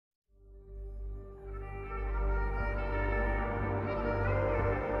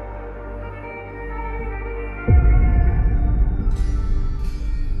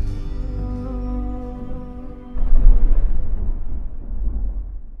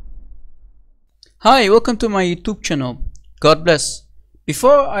Hi, welcome to my YouTube channel. God bless.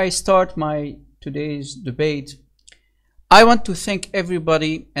 Before I start my today's debate, I want to thank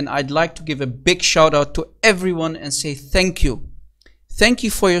everybody, and I'd like to give a big shout out to everyone and say thank you. Thank you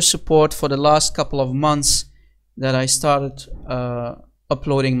for your support for the last couple of months that I started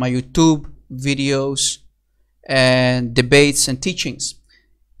uploading my YouTube videos and debates and teachings.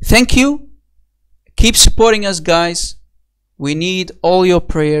 Thank you. Keep supporting us, guys. We need all your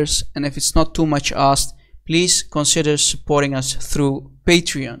prayers, and if it's not too much asked, please consider supporting us through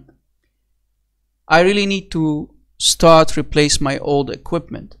Patreon. I really need to replace my old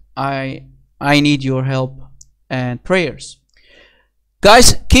equipment. I need your help and prayers.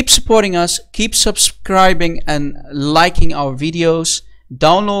 Guys, keep supporting us, keep subscribing and liking our videos,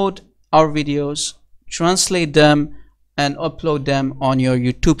 download our videos, translate them and upload them on your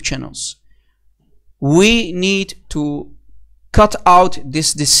YouTube channels. We need to cut out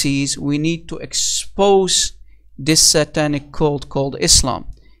this disease. We need to expose this satanic cult called Islam,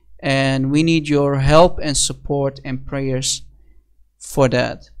 and we need your help and support and prayers for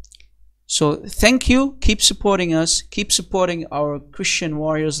that. So thank you. Keep supporting us, keep supporting our Christian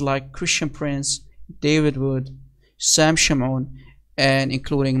warriors like Christian Prince, David Wood, Sam Shimon, and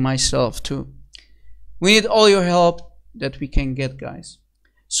including myself too. We need all your help that we can get, guys.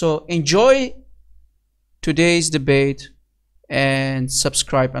 So enjoy today's debate and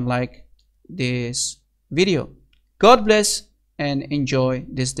subscribe and like this video. God bless and enjoy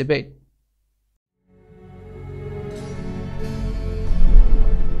this debate.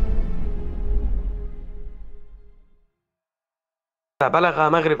 بلغ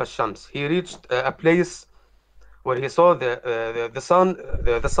مغرب الشمس. He reached a place where he saw the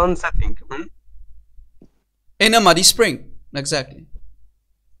sun setting. In a muddy spring, exactly.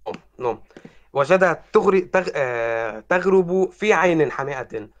 No. وجدها تغرب في عين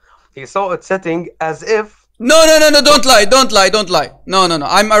حمئة. He saw it setting as if. No, don't lie. No,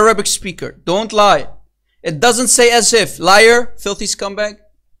 I'm Arabic speaker. Don't lie. It doesn't say as if. Liar, filthy scumbag.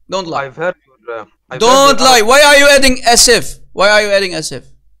 Don't lie. I've heard. Don't lie. Why are you adding as if? Why are you adding as if?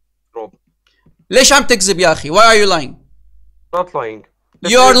 ليش عم تكذب يا أخي? Why are you lying? Not lying.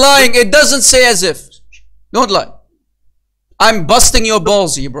 You're lying. It doesn't say as if. Don't lie. I'm busting your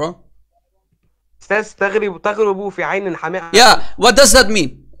balls here, bro. Says تغرب في عين حمئة. Yeah, what does that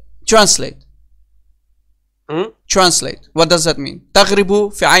mean? Translate. Translate. What does that mean?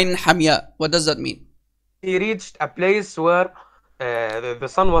 تغرب في عين حمياء. What does that mean? He reached a place where the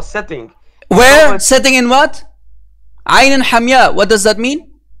sun was setting. Where? Setting in what? عين حمياء. What does that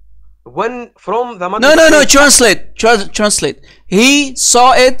mean? When from the muddy. No. Translate. Translate. He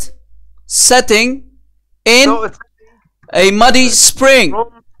saw it setting in a muddy spring.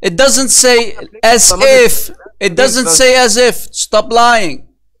 It doesn't say as if. It doesn't say as if. Stop lying.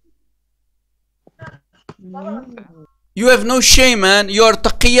 You have no shame, man. You are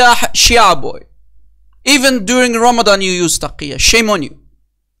taqiyya Shia boy. Even during Ramadan you use taqiyya. Shame on you.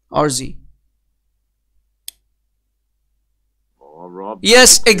 RZ.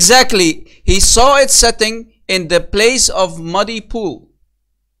 Yes, exactly. He saw it setting in the place of muddy pool.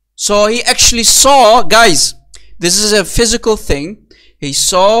 So he actually saw, guys, this is a physical thing. He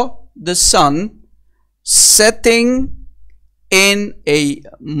saw the sun setting in a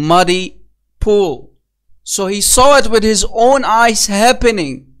muddy pool. So he saw it with his own eyes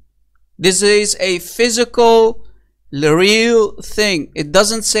happening. This is a physical, real thing. It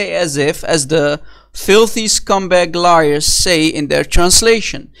doesn't say as if, as the filthy scumbag liars say in their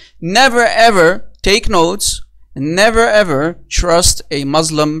translation. Never ever take notes. Never ever trust a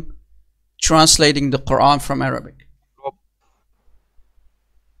Muslim translating the Quran from Arabic.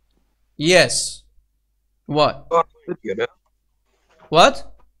 Yes. What?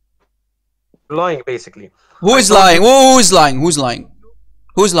 What? Lying, basically. Who is lying? Who is lying? Who's lying?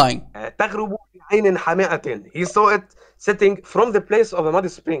 Who's lying? تغرب في عين حمئة. He saw it setting from the place of a muddy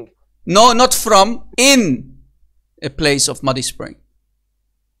spring. No, not from. In a place of muddy spring.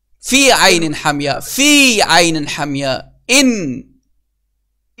 في عين حمياء. في عين حمياء. In.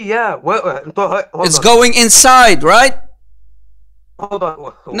 Yeah. It's going inside, right? Hold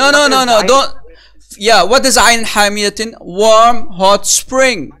on. No. Don't. Yeah. What is عين حامية? Warm, hot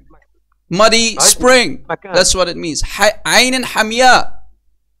spring. Muddy spring. That's what it means. عين حمياء.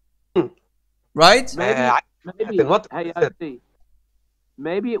 Right?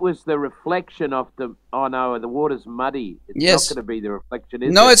 Maybe it was the reflection of the. Oh no, the water's muddy. It's yes. not going to be the reflection.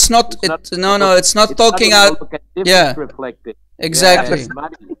 Is no, it? it's not. It's not talking out. Yeah. Reflected. Exactly. Yeah,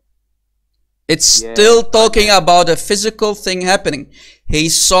 it's still talking about a physical thing happening. He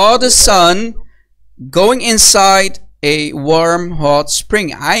saw the sun going inside a warm hot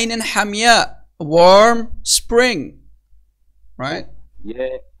spring. عين حمياء. warm spring, right?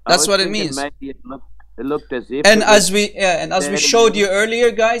 Yeah. That's I was what it thinking means. Maybe it looked as if. And it was as we showed you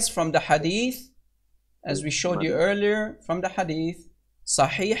earlier, guys, from the hadith, as we showed you Money. earlier from the hadith,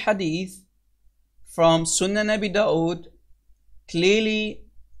 Sahih hadith from Sunan Abi Dawood, clearly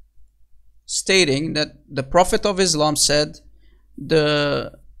stating that the Prophet of Islam said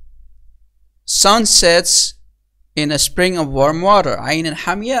the sun sets in a spring of warm water, Ayn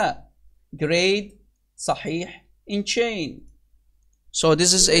al-Hamya, grade Sahih in chain. So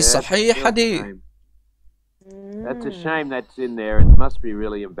this is a Sahih hadith. That's a shame that's in there. It must be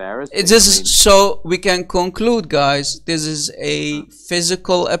really embarrassing. So we can conclude, guys, this is a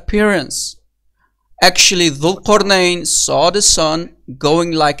physical appearance. Actually, Dhul Qarnayn saw the sun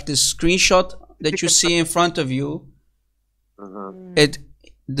going like the screenshot that you see in front of you.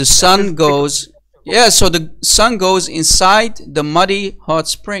 The sun goes, so the sun goes inside the muddy hot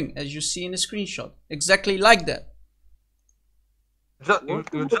spring, as you see in the screenshot, exactly like that.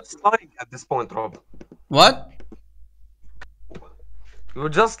 You're just lying at this point, Rob. What? You're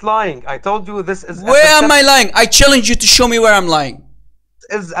just lying. I told you this is. Where am I lying? I challenge you to show me where I'm lying.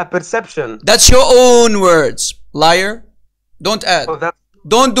 This is a perception. That's your own words, liar. Don't add. So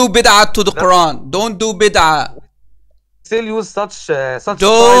don't do bid'ah to the Quran. Don't do bid'ah. Still use such.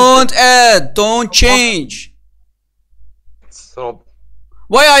 Don't add. Don't change. So,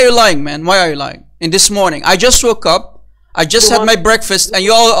 why are you lying, man? Why are you lying? In this morning, I just woke up. I just had my breakfast, and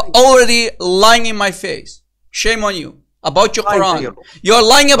you're already lying in my face. Shame on you. About your Quran. You're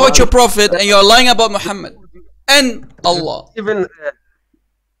lying about your Prophet, and you're lying about Muhammad and Allah. Even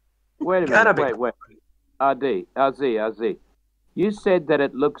wait a minute. Wait. RZ. You said that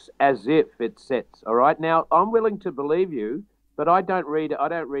it looks as if it sets. All right. Now I'm willing to believe you, but I don't read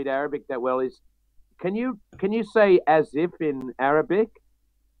Arabic that well. Can you say as if in Arabic?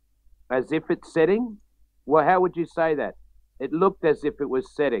 As if it's setting? Well, how would you say that? It looked as if it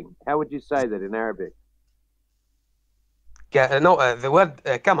was setting. How would you say that in Arabic? The word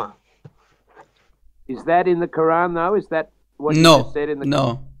kama. Is that in the Quran though? Is that what you just said in the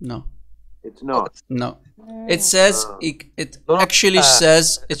No. It's not. No. It says it actually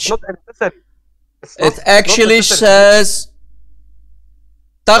says it's not necessary. It actually says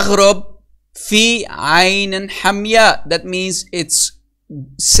تغرب في عين حمياء. That means it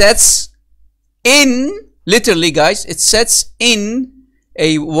sets in, literally, guys, it sets in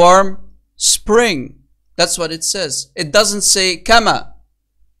a warm spring. That's what it says. It doesn't say kama.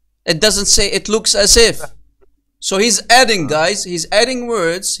 It doesn't say it looks as if. So he's adding, guys, he's adding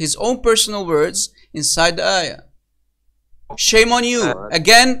words, his own personal words inside the ayah. Shame on you.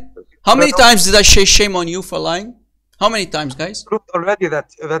 Again, how many times did I say shame on you for lying? How many times, guys? Already that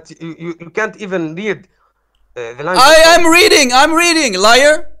you can't even read the language. I'm reading,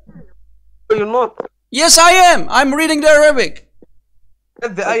 liar. You're not. Yes, I am. I'm reading the Arabic.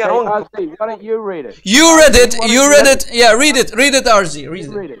 The ayah wrong. Why don't you read it? You read it. Yeah, read it, RZ. Read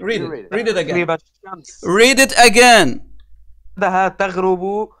it again. Read it again.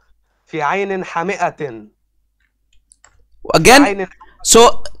 تغرب في عين حامئة. Again.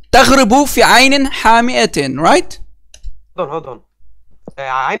 So تغرب في عين حامئة, right? Hold on.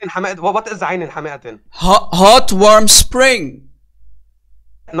 عين حامئة. What is عين حامئة? Hot, warm spring.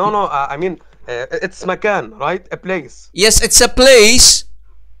 No. I mean, it's مكان, right? A place. Yes, it's a place.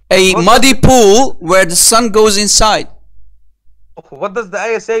 A muddy pool where the sun goes inside. What does the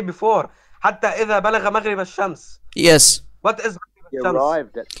ayah say before? حتى إذا بلغ مغرب الشمس. Yes. What is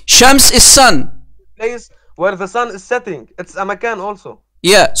arrived at Shams is sun. Place where the sun is setting. It's a makan also.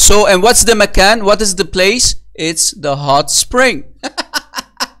 Yeah. So, and what's the makan? What is the place? It's the hot spring.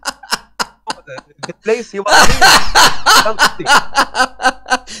 The place he was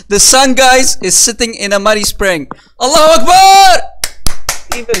The sun, guys, is sitting in a muddy spring. Allahu Akbar!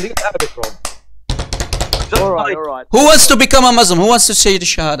 Even read Arabic, Rob. All right. Who wants to become a Muslim? Who wants to say the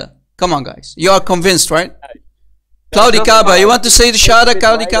Shahada? Come on, guys. You are convinced, right? Cloudy Kaaba, you want to say the Shahada,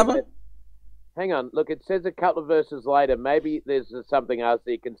 Cloudy Kaaba? Hang on. Look, it says a couple of verses later, maybe there's something else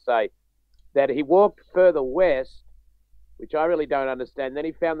he can say, that he walked further west, which I really don't understand. Then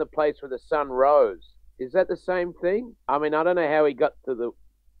he found the place where the sun rose. Is that the same thing? I mean, I don't know how he got to the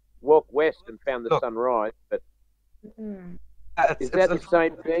walk west and found the sunrise, but is that the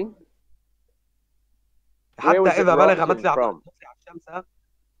same thing? Where was it rising from?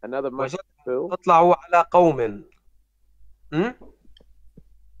 Another pool? تطلعوا على قوم.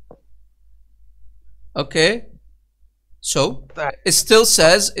 Okay. So it still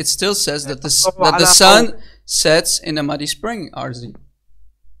says that the sun sets in a muddy spring, RZ.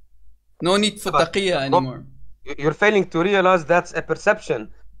 No need for taqiyya anymore. You're failing to realize that's a perception.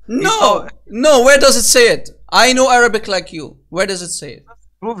 No, no. Where does it say it? I know Arabic like you. Where does it say it?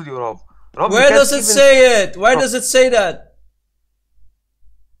 Prove you, Rob. Where does it say it? Where does it say that?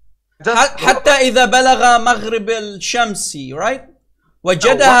 حتى إذا بلغ مغرب الشمس, right?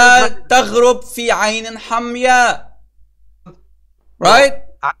 وجدها تغرب في عين حمياء, right?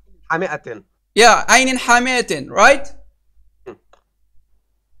 حامئة. Yeah, عين حامئة, right?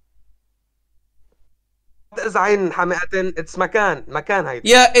 What is عين حامئة? It's مكان هيدا.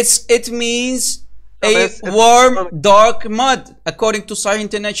 Yeah, it means a warm, dark mud, according to Sahih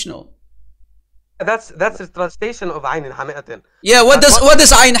International. That's the translation of عين حامئة. Yeah, what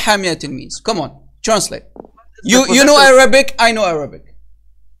does عين حامئة means? Come on, translate. You know Arabic, I know Arabic.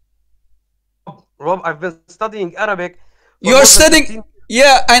 Rob, I've been studying Arabic. You're studying,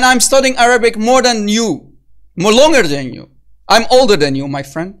 yeah, and I'm studying Arabic more than you, more longer than you. I'm older than you, my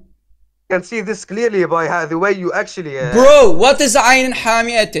friend. You can see this clearly by the way you actually. Bro, what is عين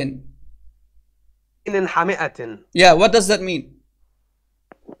حامئة? عين حامئة. Yeah, what does that mean?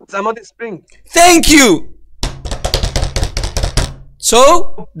 It's a muddy spring. Thank you.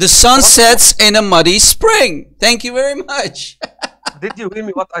 So the sun sets in a muddy spring. Thank you very much. Did you hear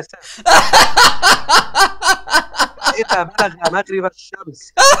me what I said? إذا بلغ مغرب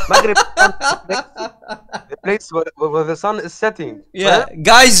الشمس. مغرب الشمس. The place where the sun is setting. Yeah,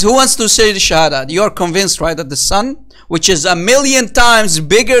 guys, who wants to say the Shahada? You are convinced, right, that the sun, which is 1,000,000 times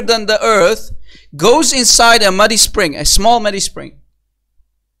bigger than the earth, goes inside a muddy spring, a small muddy spring.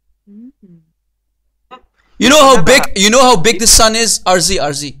 You know how big? You know how big the sun is,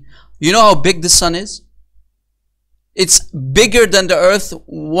 RZ. You know how big the sun is? It's bigger than the earth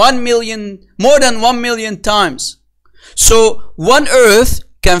 1,000,000, more than 1,000,000 times. So one earth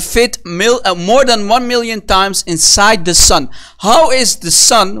can fit more than 1,000,000 times inside the sun. How is the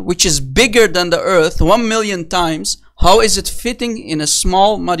sun, which is bigger than the earth 1,000,000 times, how is it fitting in a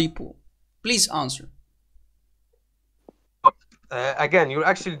small muddy pool? Please answer. Again, you're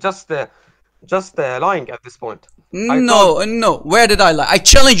actually just lying at this point. No. Where did I lie? I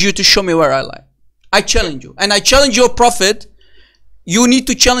challenge you to show me where I lie. I challenge you. And I challenge your prophet. You need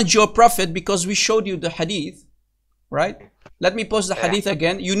to challenge your prophet because we showed you the hadith. Right? Let me post the hadith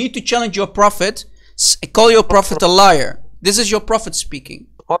again. You need to challenge your prophet. Call your prophet a liar. This is your prophet speaking.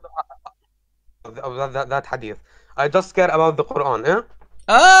 That hadith. I just care about the Quran.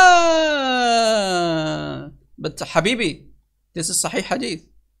 But Habibi, this is Sahih hadith.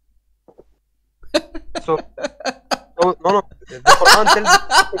 So, no. The Quran tells me.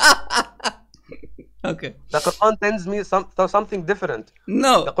 Okay. The Quran tells me something different.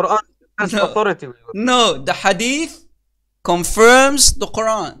 No. The Quran has authority. No, the hadith confirms the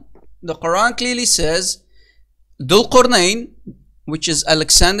Quran. The Quran clearly says, Dhul Qarnayn, which is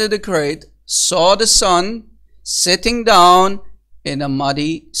Alexander the Great, saw the sun sitting down in a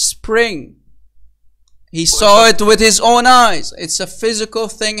muddy spring. He saw it with his own eyes. It's a physical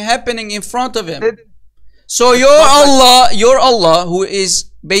thing happening in front of him. So your Allah, who is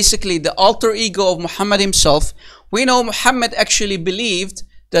basically the alter ego of Muhammad himself, we know Muhammad actually believed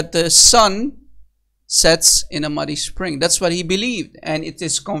that the sun sets in a muddy spring. That's what he believed. And it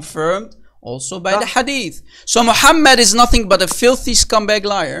is confirmed also by the hadith. So Muhammad is nothing but a filthy scumbag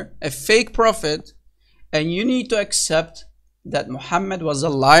liar, a fake prophet. And you need to accept that Muhammad was a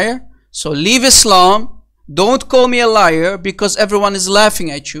liar. So leave Islam. Don't call me a liar because everyone is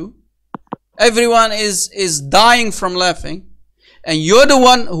laughing at you. Everyone is dying from laughing. And you're the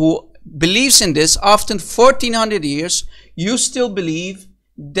one who believes in this. After 1400 years, you still believe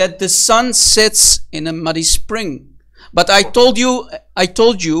that the sun sets in a muddy spring. But I told you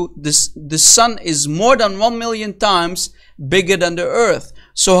the sun is more than 1,000,000 times bigger than the earth.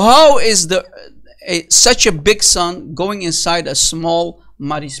 So how is such a big sun going inside a small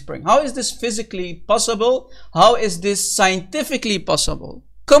muddy spring? How is this physically possible? How is this scientifically possible?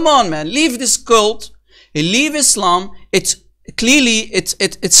 Come on, man, leave this cult, leave Islam. It's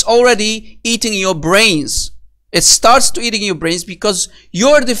already eating your brains. It starts to eating your brains because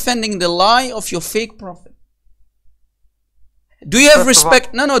you're defending the lie of your fake prophet. Do you have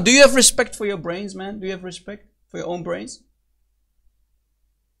respect? No. Do you have respect for your brains, man? Do you have respect for your own brains?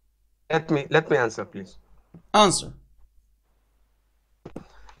 Let me answer, please. Answer.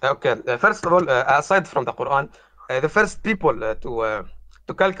 Okay. First of all, aside from the Quran, the first people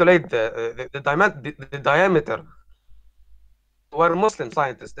to calculate the diameter were Muslim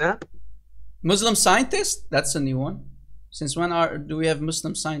scientists. Muslim scientists? That's a new one. Since when do we have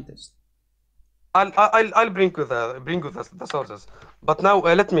Muslim scientists? I'll bring with the sources. But now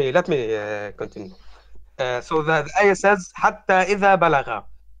let me continue. So the ayah says حتى إذا بلغ.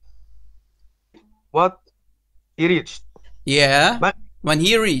 What he reached. Yeah. When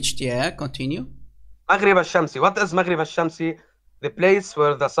he reached, yeah, continue. مغرب الشمس. What is مغرب الشمس? The place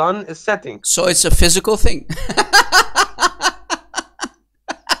where the sun is setting. So it's a physical thing.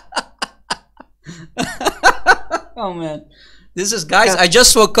 Oh man. This is, guys, I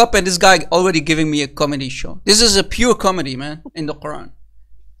just woke up and this guy already giving me a comedy show. This is a pure comedy, man, in the Quran.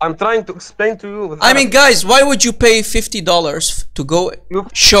 I'm trying to explain to you. I mean, guys, why would you pay $50 to go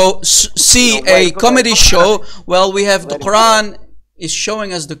see a comedy show? Well, we have the Quran is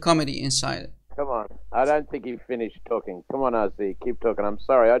showing us the comedy inside it. Come on. I don't think he finished talking. Come on, RZ, keep talking. I'm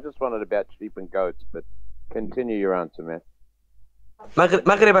sorry. I just wanted about sheep and goats, but continue your answer, man.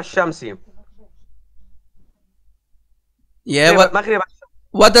 مغرب الشمس. Yeah,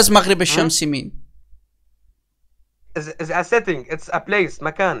 what does Maghrib al-Shamsi mean? Is a setting. It's a place,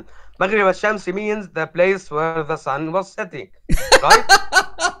 مكان. مغرب الشمس means the place where the sun was setting, right?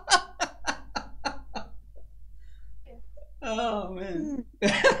 Oh man.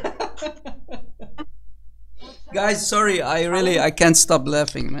 Guys, sorry, I can't stop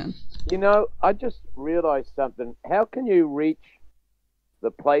laughing, man. You know, I just realized something. How can you reach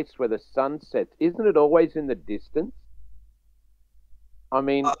the place where the sun sets? Isn't it always in the distance? I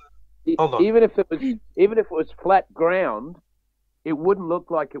mean, even if it was flat ground, it wouldn't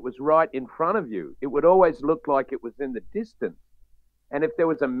look like it was right in front of you. It would always look like it was in the distance. And if there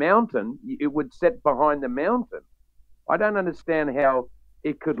was a mountain, it would set behind the mountain. I don't understand how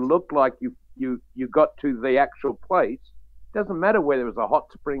it could look like you got to the actual place. It doesn't matter whether it was a hot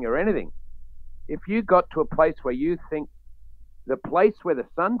spring or anything. If you got to a place where you think the place where the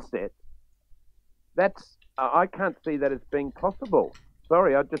sun sets, that's I can't see that as being possible.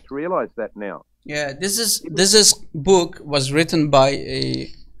 Sorry, I just realized that now. Yeah, this book was written by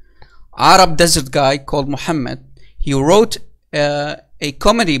a Arab desert guy called Muhammad. He wrote a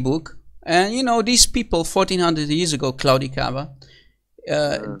comedy book, and you know, these people 1400 years ago, Cloudy Kaaba,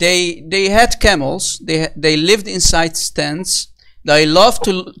 they had camels. They lived inside stands. They loved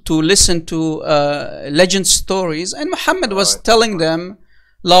to listen to legend stories, and Muhammad was telling them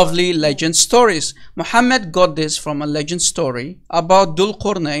lovely legend stories. Muhammad got this from a legend story about Dhul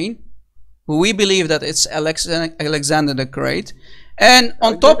Qurnayn, who we believe that it's Alexander the Great. And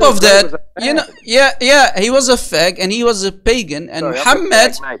on top of that, you know, he was a fag and he was a pagan. And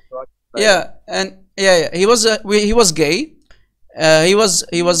Muhammad, he was gay. He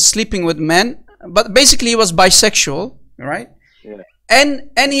was sleeping with men, but basically he was bisexual, right? Yeah.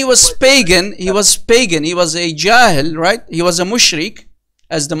 And he was pagan. He was pagan. He was a jahil, right? He was a mushrik,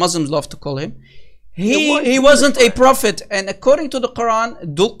 as the Muslims love to call him. He wasn't a prophet, and according to the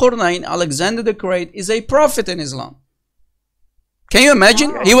Quran, Dhul Qurnayn, Alexander the Great, is a prophet in Islam. Can you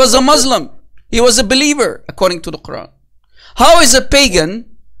imagine? He was a Muslim. He was a believer, according to the Quran. How is a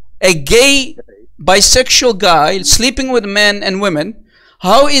pagan, a gay, bisexual guy, sleeping with men and women,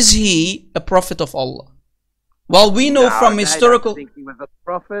 how is he a prophet of Allah? Well, we know from historical... Don't think he was a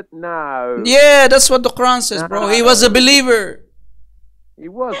prophet? No. Yeah, that's what the Quran says, bro. He was a believer. He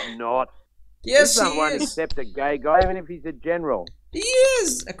was not. Yes, he won't accept a gay guy, even if he's a general. He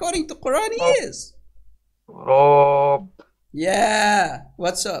is. According to Quran, he is. Rob. Yeah.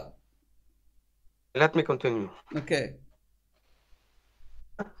 What's up? Let me continue. Okay.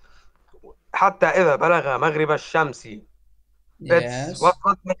 حتى إذا بلغ مغرب الشمس. Yes. What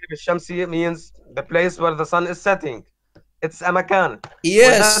مغرب الشمس means the place where the sun is setting. It's a مكان.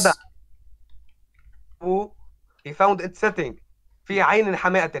 Yes. He found it setting. في عين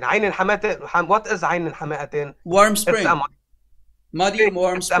حماءة. عين الحماءة. What is عين الحماءة? Warm spring. Muddy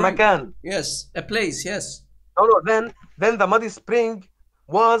warm it's spring. A مكان. Yes, a place. Yes. No. Then the muddy spring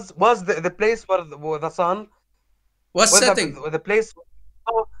was the place where the sun was setting. The place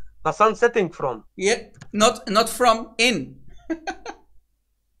where the sun setting from. Yeah, not from, in.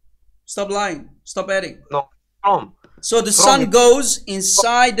 Stop lying. Stop adding. No, from. So the sun goes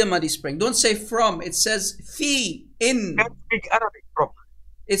inside the muddy spring. Don't say from. It says fi, in. Can't speak Arabic properly.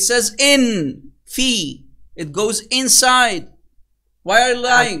 It says in, fi. It goes inside. Why are you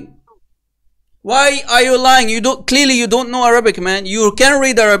lying? Why are you lying? Clearly you don't know Arabic, man. You can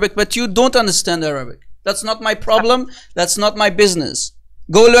read Arabic, but you don't understand Arabic. That's not my problem. That's not my business.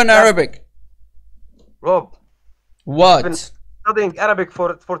 Go learn Arabic. Rob. What? I've been studying Arabic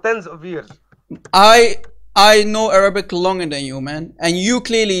for tens of years. I know Arabic longer than you, man. And you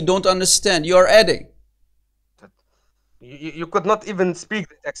clearly don't understand. You are adding. You could not even speak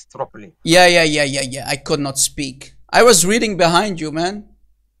the text properly. Yeah. I could not speak. I was reading behind you, man.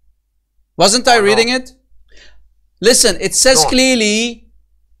 Wasn't I reading it? Listen, it says clearly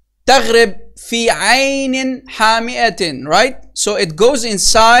تغرب في عين حامئة, right? So it goes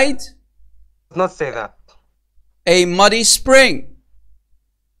inside. Not say that. A muddy spring.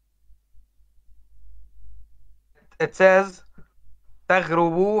 It says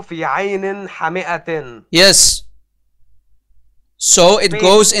تغرب في عين حمئة. Yes. So it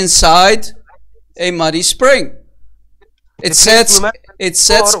goes inside a muddy spring. It sets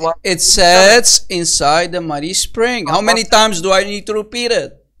inside the muddy spring. How many times do I need to repeat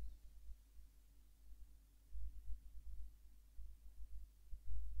it?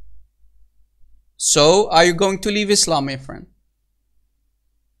 So, are you going to leave Islam, my friend?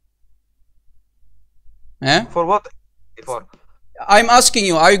 Eh? For what? For? I'm asking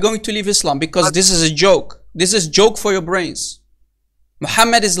you, are you going to leave Islam? Because this is a joke. This is a joke for your brains.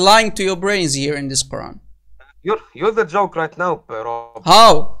 Muhammad is lying to your brains here in this Quran. You're the joke right now, Rob.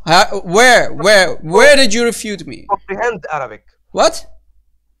 How? Where did you refute me? Comprehend Arabic. What?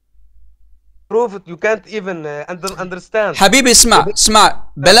 Prove it. You can't even understand. حبيبي اسمع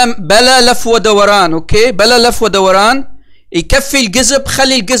بلا لف ودوران. اوكي بلا لف ودوران. يكفي الكذب.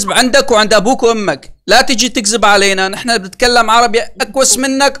 خلي الكذب عندك وعند ابوك وامك. لا تجي تكذب علينا. نحن بنتكلم عربي اكوس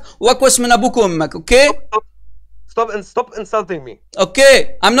منك واكوس من ابوك وامك. اوكي Stop insulting me.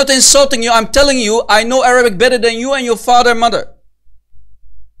 Okay, I'm not insulting you. I'm telling you I know Arabic better than you and your father and mother.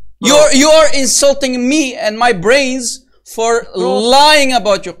 You are insulting me and my brains for lying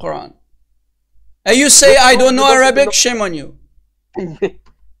about your Quran. And you say I don't know Arabic. Shame on you.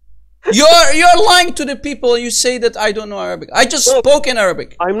 You're lying to the people. You say that I don't know Arabic. I just spoke in Arabic.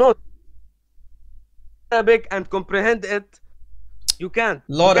 I'm not Arabic and comprehend it. You can't.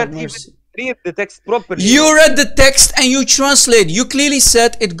 Lord have mercy. Read the text properly. You read the text and you translate. You clearly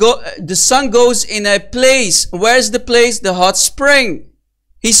said the sun goes in a place. Where's the place? The hot spring.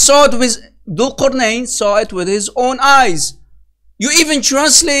 He saw it with Dhul Qarnayn saw it with his own eyes. You even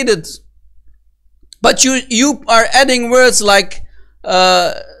translated. But you are adding words like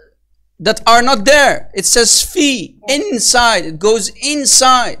that are not there. It says fi, inside. It goes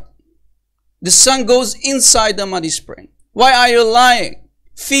inside. The sun goes inside the muddy spring. Why are you lying?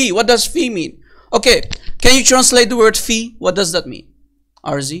 Fi, what does fi mean? Okay, can you translate the word fi? What does that mean?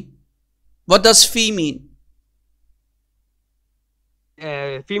 RZ? What does fi mean?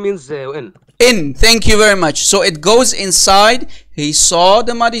 Fi means in. In, thank you very much. So it goes inside. He saw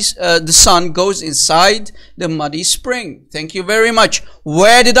the sun goes inside the muddy spring. Thank you very much.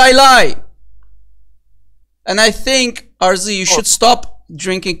 Where did I lie? And I think, RZ, you should stop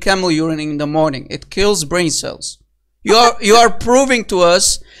drinking camel urine in the morning. It kills brain cells. You are proving to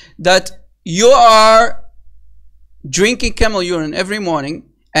us that you are drinking camel urine every morning,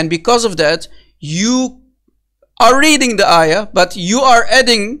 and because of that you are reading the ayah, but you are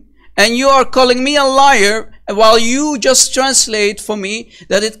adding and you are calling me a liar while you just translate for me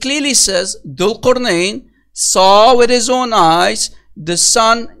that it clearly says Dhul Qarnayn saw with his own eyes the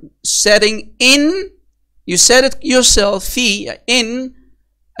sun setting in, you said it yourself, fi, in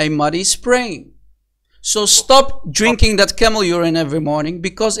a muddy spring. So stop drinking that camel urine every morning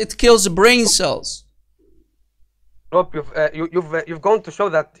because it kills brain cells. Rob, you've gone to show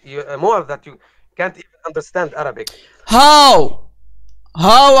that more that you can't even understand Arabic. How?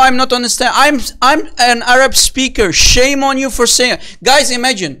 How I'm not understand? I'm an Arab speaker. Shame on you for saying. Guys,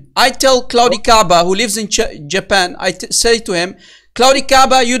 imagine I tell Cloudy Kaaba, who lives in Japan, I say to him, Cloudy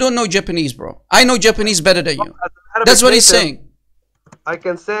Kaaba, you don't know Japanese, bro. I know Japanese better than you. That's what he's saying. I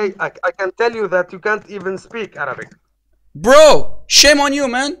can say, I can tell you that you can't even speak Arabic. Bro, shame on you,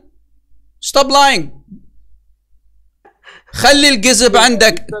 man. Stop lying. خلي الكذب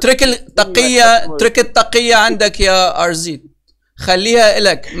عندك. ترك التقية عندك يا أرزيد. خليها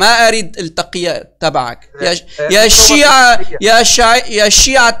إلك. ما أريد التقية تبعك. يا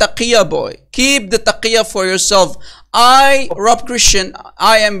شيعة تقية boy. Keep the تقية for yourself. I, Rob Christian,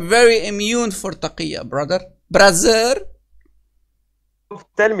 I am very immune for taqiyya, brother.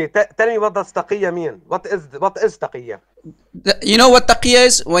 Tell me what does taqiyya mean? What is taqiyya? You know what taqiyya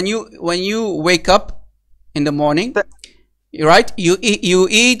is? When you wake up in the morning, right? You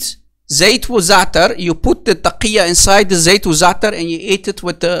eat zayt wa za'tar. You put the taqiyya inside the zayt wa za'tar and you eat it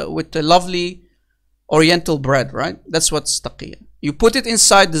with the lovely oriental bread, right? That's what's taqiyya. You put it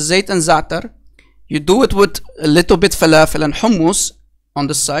inside the zayt and za'tar. You do it with a little bit falafel and hummus on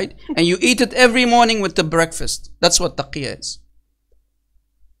the side, and you eat it every morning with the breakfast. That's what taqiyya is.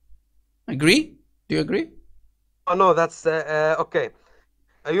 Agree? Do you agree? Oh no, that's okay.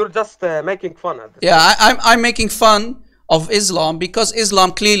 You're just making fun of this. Yeah, I'm making fun of Islam because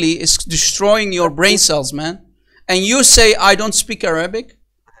Islam clearly is destroying your brain cells, man. And you say I don't speak Arabic?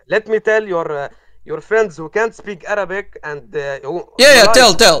 Let me tell your friends who can't speak Arabic and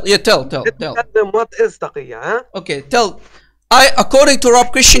tell them what is taqiyya, huh? Okay, according to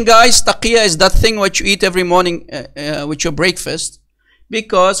Rob Christian, guys, taqiyya is that thing what you eat every morning with your breakfast,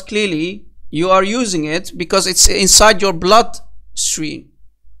 because clearly You are using it because it's inside your bloodstream.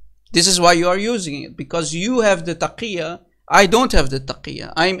 This is why you are using it, because you have the taqiyya. I don't have the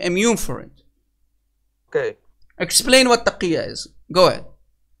taqiyya. I'm immune for it. Okay. Explain what taqiyya is. Go ahead.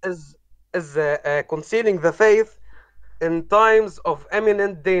 Is concealing the faith in times of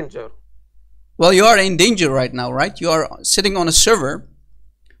imminent danger. Well, you are in danger right now, right? You are sitting on a server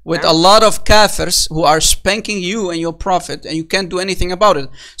with a lot of kafirs who are spanking you and your prophet, and you can't do anything about it.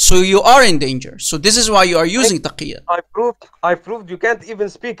 So you are in danger. So this is why you are using taqiyya. I proved you can't even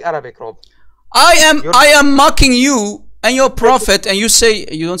speak Arabic, Rob. I am mocking you and your prophet, and you say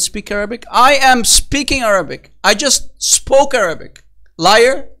you don't speak Arabic. I am speaking Arabic. I just spoke Arabic.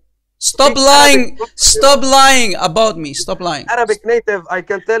 Liar. Stop lying. Stop lying about me. Stop lying. Arabic native, I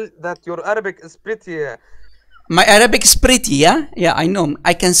can tell that your Arabic is pretty. My Arabic is pretty, yeah? Yeah, I know.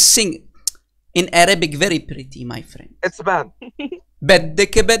 I can sing in Arabic very pretty, my friend. It's bad.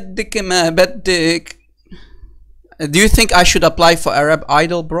 بدك بدك ما بدك. Do you think I should apply for Arab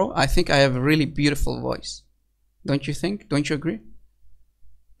Idol, bro? I think I have a really beautiful voice. Don't you think? Don't you agree?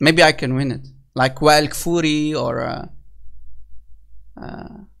 Maybe I can win it. Like Wael Kfouri or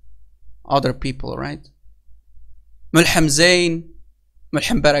other people, right? Mulham Zain,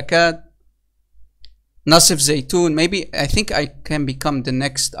 Mulham Barakat, Nasif Zaytoun. Maybe I think I can become the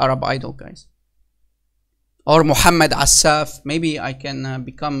next Arab Idol, guys. Or Muhammad Assaf. Maybe I can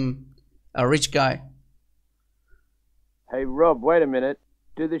become a rich guy. Hey, Rob, wait a minute.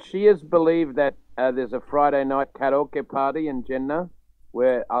 Do the Shias believe that there's a Friday night karaoke party in Jannah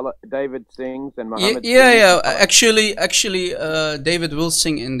where David sings and Muhammad sings? Yeah. Actually, David will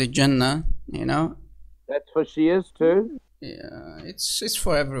sing in the Jannah, you know. That's for Shias too? Yeah, it's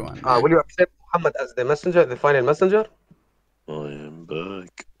for everyone. Will you accept Muhammad as the messenger, the final messenger? I am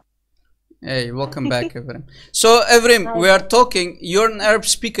back. Hey, welcome back, Evrim. So, Evrim, we are talking. You're an Arab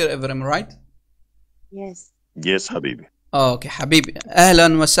speaker, Evrim, right? Yes. Yes, Habibi. اوكي حبيبي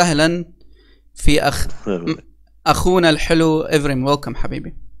اهلا وسهلا في اخونا الحلو إفريم. ويلكم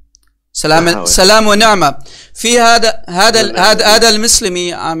حبيبي. سلام ونعمه. في هذا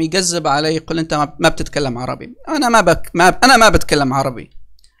المسلمي عم يقذب علي، يقول انت ما بتتكلم عربي. انا ما بتكلم عربي.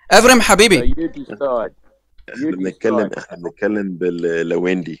 إفريم حبيبي. احنا بنتكلم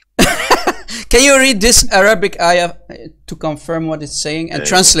باللويندي. Can you read this Arabic ayah to confirm what it's saying and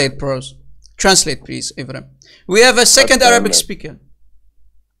translate, pros? Translate, please, Evrim. We have a second Arabic speaker.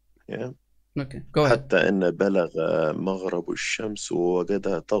 Yeah. Okay, go ahead. حتى إن بلغ مغرب الشمس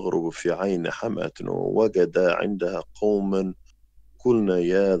ووجدها تغرب في عين حمأة ووجد عندها قوما قلنا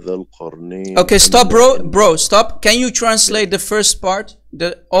يا ذا القرنين. Okay, stop, bro, stop. Can you translate the first part,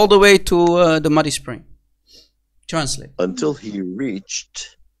 all the way to the muddy spring? Translate. Until he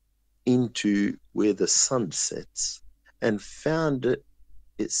reached into where the sun sets and found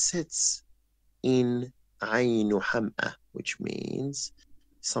it sets in Ainu Ham'a, which means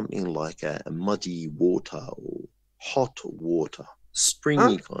something like a muddy water or hot water,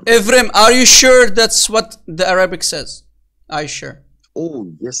 springy kind. Evrim, are you sure that's what the Arabic says? Are you sure? Oh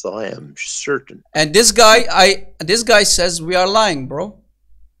yes, I am certain. And this guy says we are lying, bro.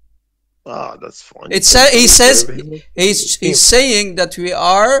 Ah, that's fine. He's saying that we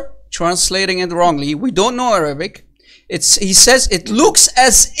are translating it wrongly. We don't know Arabic. He says it looks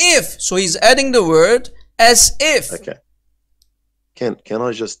as if, so he's adding the word as if. Okay. Can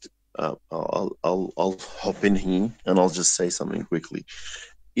I just I'll hop in here and I'll just say something quickly.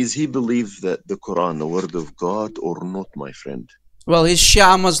 Is he believe that the Quran, the word of God, or not, my friend? Well, he's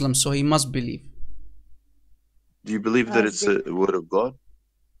Shia Muslim, so he must believe. Do you believe that it's a word of God?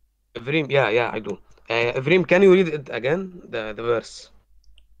 Evrim, yeah, I do. Evrim, can you read it again, the verse?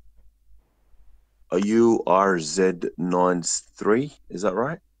 RZ93, is that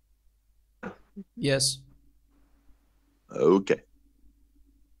right? Yes. Okay.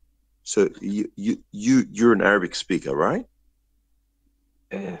 So you're an Arabic speaker, right?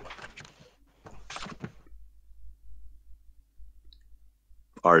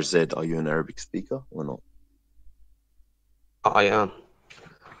 RZ, are you an Arabic speaker or not? I am.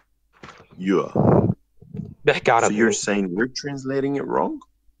 You are. So you're saying we're translating it wrong?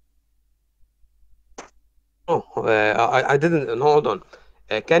 Oh, I didn't. No, hold on.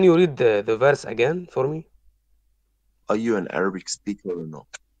 Can you read the verse again for me? Are you an Arabic speaker or not?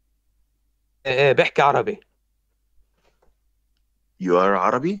 بحكي عربي. You are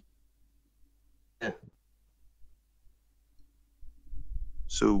Arabic? Yeah.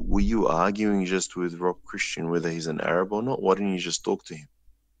 So were you arguing just with Rob Christian whether he's an Arab or not? Why didn't you just talk to him?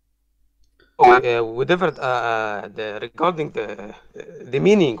 We differed regarding the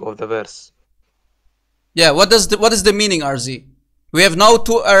meaning of the verse. Yeah, what is the meaning, RZ? We have now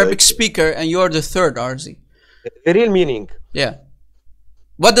 2 Arabic speaker, and you are the 3rd, RZ. The real meaning. Yeah.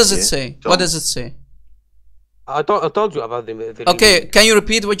 What does it say? What does it say? I told you about the Okay, can you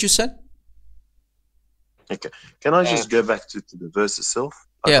repeat what you said? Okay. Can I just go back to the verse itself?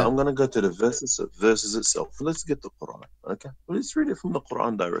 Okay, Yeah. I'm going to go to the verses itself. Let's get the Quran. Okay. Well, let's read it from the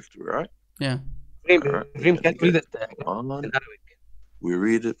Quran directly, right? Yeah. Dream can't read it in Arabic. We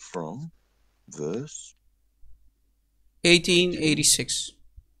read it from verse 1886.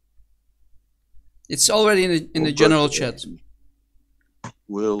 It's already in the general chat.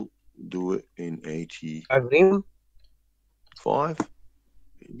 We'll do it in 85. Dream.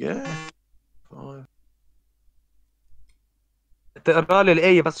 Yeah. 5. تقرا لي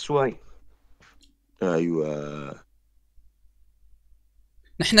الآية بس شوي. أيوة.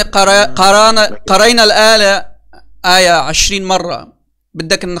 نحن قرينا الآية 20 مرة.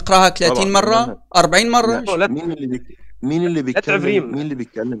 بدك نقراها 30 مرة؟ 40 مرة؟ مين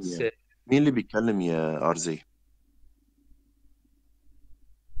اللي بيتكلم يا أرزي؟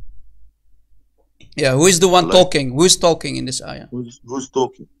 Yeah, who is the one talking? Who is talking in this ayah? Who's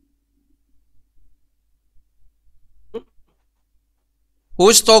talking? Who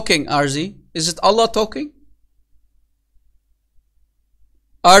is talking, RZ? Is it Allah talking?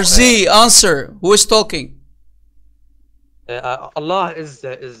 RZ, answer. Who is talking? Allah is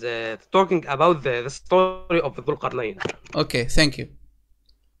talking about the story of Dhul Qarnayn. Okay, thank you.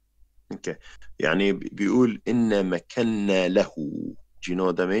 Okay. يعني بيقول إن مكنا له. Do you know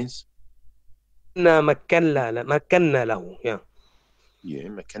what that means? إن مكنا له. Yeah. Yeah,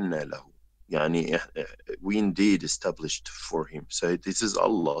 مكنا له. يعني we indeed established for him. So this is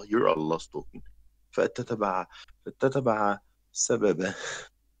Allah. You're Allah's talking. فاتتبع سببه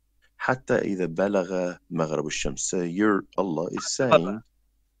حتى إذا بلغ مغرب الشمس. So your Allah is saying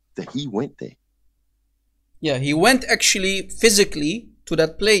that he went there. Yeah, he went actually physically to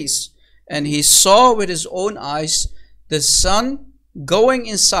that place, and he saw with his own eyes the sun going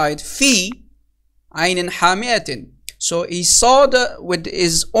inside fi عين حامئة. So he saw with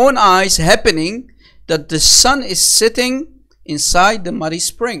his own eyes happening that the sun is sitting inside the muddy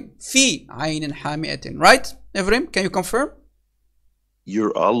spring. في عين حامئة. Right, Ephraim? Can you confirm?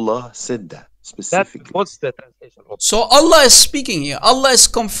 Your Allah said that specifically. What's the translation? So Allah is speaking here. Allah is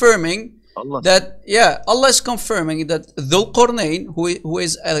confirming that, yeah, Allah is confirming that Dhul Qarnayn, who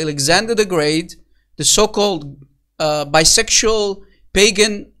is Alexander the Great, the so-called bisexual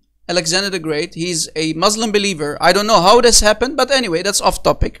pagan Alexander the Great, he's a Muslim believer. I don't know how this happened, but anyway, that's off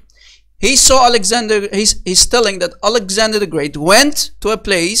topic. He saw Alexander, he's telling that Alexander the Great went to a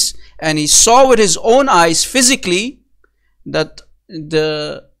place and he saw with his own eyes physically that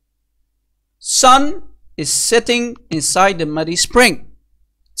the sun is setting inside the muddy spring.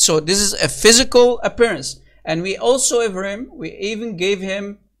 So this is a physical appearance. And we also, Ibrahim, we even gave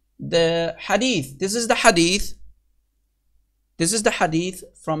him the hadith. This is the hadith. This is the hadith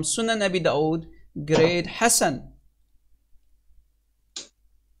from Sunan Abi Dawood, grade Hassan.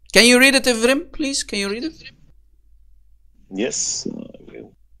 Can you read it, Ibrahim, please? Can you read it? Yes.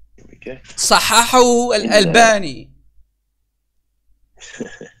 Here we go. صححه الألباني.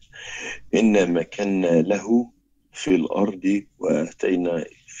 إن مكنا له في الأرض وأتينا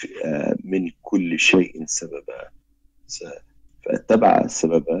من كل شيء سببا فاتبع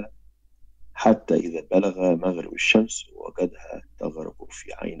سببا حتى إذا بلغ مغرب الشمس وجدها تغرب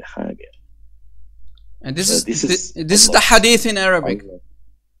في عين حامئة. And this is the hadith in Arabic.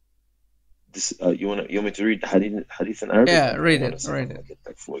 This, you want me to read the hadith in Arabic? Yeah, read it. I'll get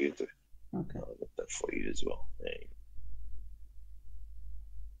that for you too. Okay. I'll get that for you as well. There you go.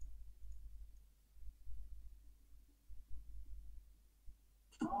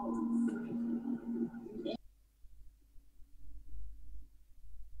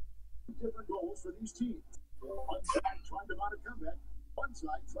 Different goals for these teams. One side trying to mount a comeback. One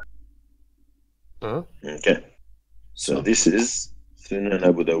side trying. Okay. So this is Sunan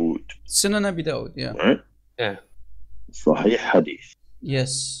Abu Dawood. Sunan Abi Dawood, yeah. Right? Yeah. Sahih Hadith.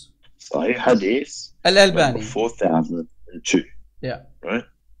 Yes. Sahih Hadith. Al-Albani. 4002. Yeah. Right?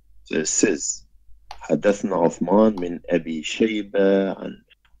 So it says حدثنا عثمان من أبي شيبة عن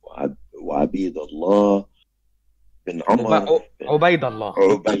وعبيد الله بن عمر عبيد الله.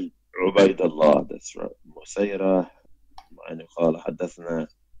 عبيد الله. That's right. مسيرة يعني قال حدثنا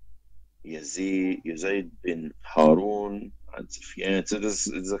يزيد بن هارون عن سفيان. So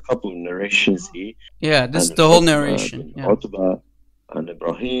there's a couple of narrations here. Yeah, this is the whole narration. Yeah. عتبة عن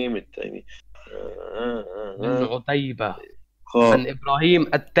إبراهيم التيمي. عتيبة عن إبراهيم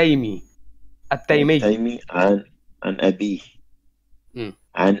التيمي عن أبيه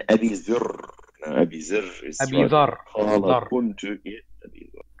عن أبي ذر No, أبي ذر is أبي ذر. قال كنت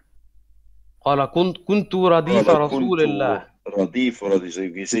أبي ذر. قال كنت رديف رسول الله. رديف. So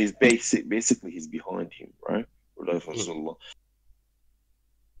you say basically he's behind him, right? رديف رسول الله.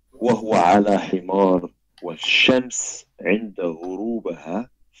 وهو على حمار والشمس عند غروبها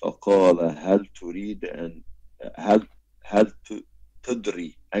فقال هل تريد أن هل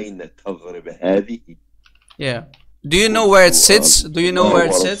تدري أين تغرب هذه؟ Yeah. Do you know where it sits? Do you know where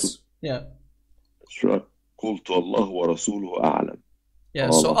it sits? Yeah. That's right. قلت الله ورسوله أعلم. Yeah.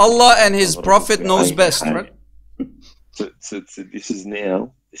 So Allah and His Prophet knows best, right? So this is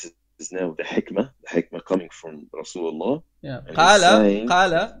now the hikmah coming from Rasulullah. Yeah.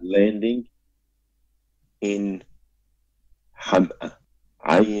 قال landing in Ham'a.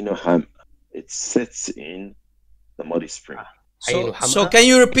 عين حمأ. It sits in the muddy spring. So can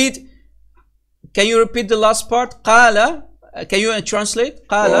you repeat the last part? قال. Can you translate?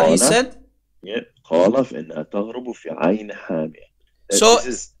 قال, he said. Yeah. قال فإنها تغرب في عين حامئة.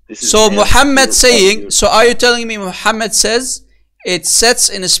 So Muhammad saying. So are you telling me Muhammad says it sets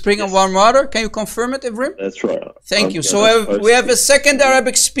in a spring of warm water? Can you confirm it, Ibrahim? That's right. Thank you. So we have a second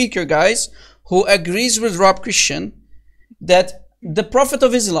Arabic speaker, guys, who agrees with Rob Christian that the Prophet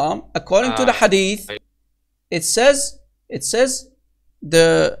of Islam, according to the Hadith, it says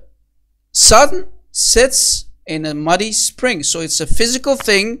the sun sets in a muddy spring. So it's a physical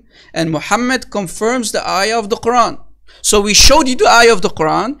thing, and Muhammad confirms the ayah of the Quran. So we showed you the ayah of the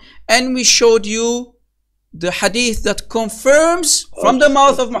Quran, and we showed you the hadith that confirms from the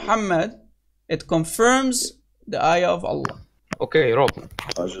mouth of Muhammad, it confirms the ayah of Allah. Okay, Rob.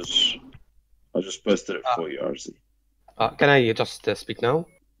 I just posted it for you, RZ. Can I just speak now?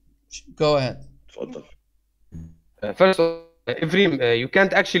 Go ahead. First of all, Ibrahim, you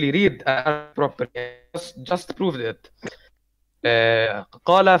can't actually read properly. Just proved it.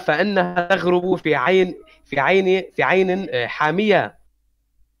 قال فإنها تغرب في عين حامية.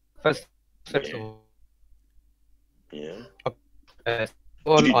 First of all. Yeah.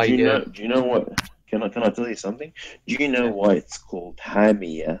 Do you know what? Can I tell you something? Do you know why it's called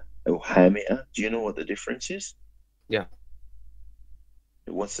Hamiya or Hamia? Do you know what the difference is? Yeah.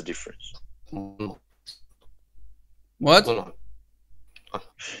 What's the difference? What?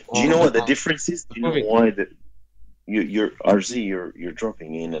 Do you know what the difference is? Do you know why that you're RZ? You're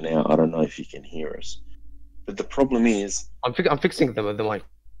dropping in and out. I don't know if you can hear us, but the problem is I'm fixing the mic.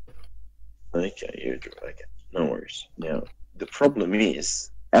 Okay, okay. No worries. Now the problem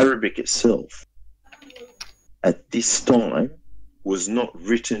is Arabic itself at this time was not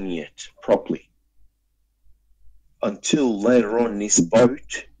written yet properly until later on.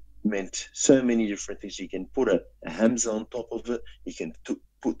 Nisbat meant so many different things. You can put a hamza on top of it. You can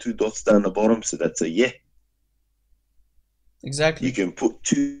put two dots down the bottom, so that's a yeah. Exactly. You can put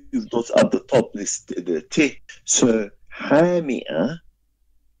two dots at the top, the t. So hamia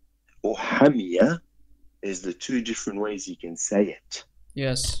or hamia is the two different ways you can say it.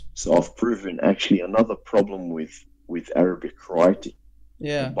 Yes. So I've proven actually another problem with Arabic writing.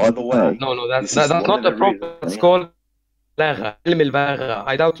 Yeah. And by the way, no, that's not the problem. It's called علم البلاغة.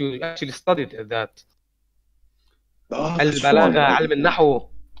 I doubt you actually studied that. البلاغة علم النحو.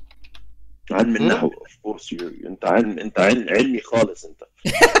 علم النحو, of course. انت علمي خالص انت.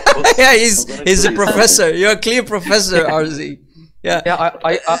 Yeah, he's a professor. You're a clear professor, RZ. Yeah.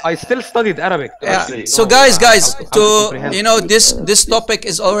 I still studied Arabic. Yeah. So guys, you know, this topic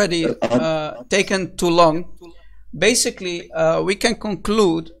is already taken too long. Basically, we can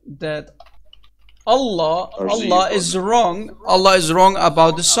conclude that Allah is wrong. Allah is wrong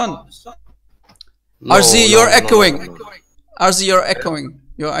about the sun. RZ, you're echoing. RZ, you're echoing.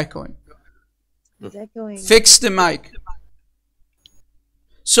 You're echoing. It's echoing. Fix the mic.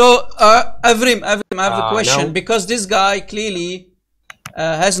 So, Avrim, I have a question, no. because this guy clearly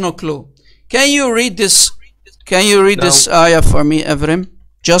has no clue. Can you read this? Can you read this ayah for me, Avrim?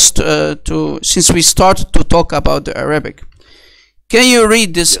 Just since we started to talk about the Arabic. Can you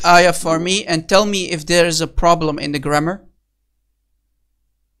read this ayah for me and tell me if there is a problem in the grammar?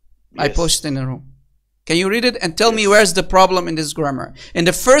 Yes. I posted in the room. Can you read it and tell me where's the problem in this grammar? In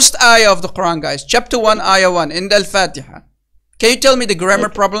the first ayah of the Quran, guys, chapter 1, ayah 1, in the Al-Fatiha. Can you tell me the grammar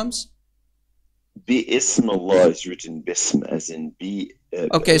problems? Bism Allah is written bism as in B.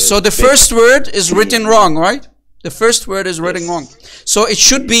 Okay, so the first word is written wrong, right? The first word is written wrong. So it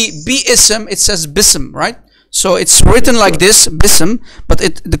should be bi-ism, it says bism, right? So it's written like this, bism, but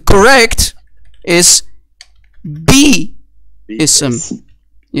the correct is bi-ism.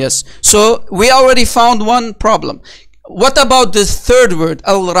 Yes. So we already found one problem. What about the third word,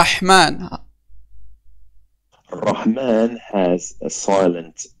 Al-Rahman? Rahman has a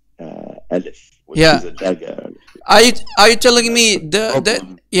silent alif, which Yeah. is a dagger. Are you telling me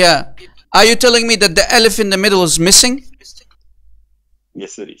yeah? Are you telling me that the alif in the middle is missing?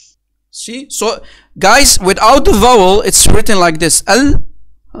 Yes, it is. See, so guys, without the vowel, it's written like this: al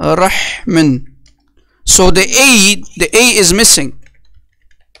rahman. So the a is missing.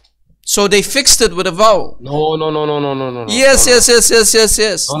 So they fixed it with a vowel. No. Yes.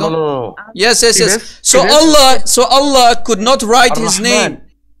 No. Yes. this? So Allah could not write his Ar-Rahman. name.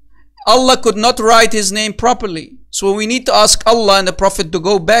 Allah could not write his name properly. So we need to ask Allah and the Prophet to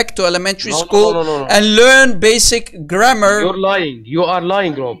go back to elementary school No. and learn basic grammar. You're lying. You are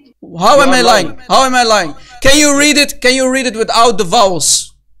lying, Rob. How You am are I lying? How am I lying? Can you read it? Can you read it without the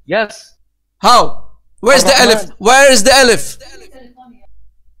vowels? Yes. How? Where's the Ar-Rahman. alif? Where is the alif?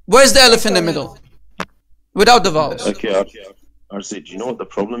 Where's the alif in the middle? Without the vowels. Okay, RC, do you know what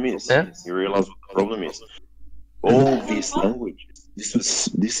the problem is? Yeah? You realize what the problem is? All these languages.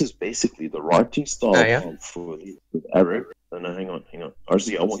 This is basically the writing style Yeah. for Arab. No, hang on.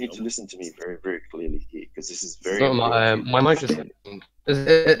 RC, I want you to listen to me very, very clearly here, because this is very No, important. my mic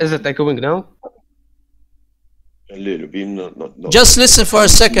is it echoing now? Just listen for a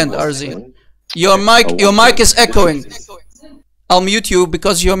second, RZ. Your mic is echoing. I'll mute you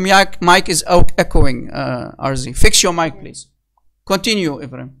because your mic is echoing, RZ. Fix your mic, please. Continue,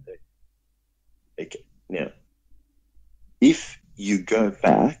 Ibrahim. Okay, now, if you go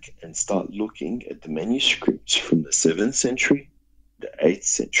back and start looking at the manuscripts from the 7th century, the 8th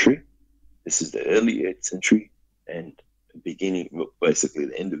century, this is the early 8th century, and beginning, basically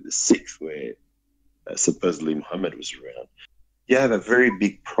the end of the 6th, where supposedly Muhammad was around, you have a very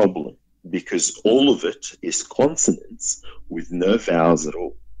big problem, because all of it is consonants with no vowels at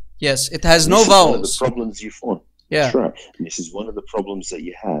all. Yes, it has no This is one of the vowels. problems you find. Yeah. That's right. And this is one of the problems that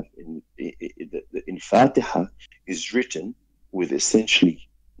you have. In Fatiha is written with essentially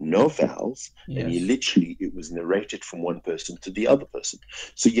no vowels, and it was narrated from one person to the other person.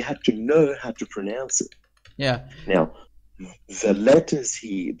 So you had to know how to pronounce it. Yeah. Now, the letters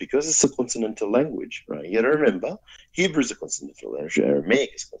here, because it's a consonantal language, right? You gotta remember, Hebrew is a consonantal language,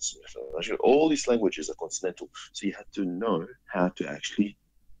 Aramaic is a consonantal language, all these languages are consonantal. So you have to know how to actually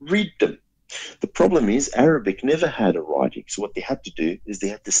read them. The problem is Arabic never had a writing. So what they had to do is they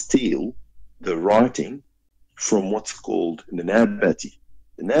had to steal the writing from what's called the Nabati.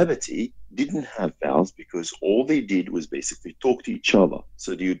 The Nabati didn't have vowels because all they did was basically talk to each other.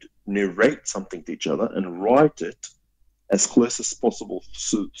 So you'd narrate something to each other and write it as close as possible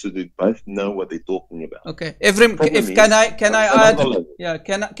so they both know what they're talking about. Okay, Evrim,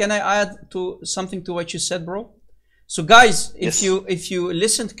 can I add to something to what you said, bro? So guys, if you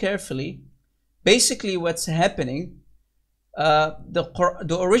listened carefully, basically what's happening,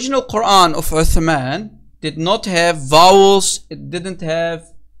 the original Quran of Uthman did not have vowels, it didn't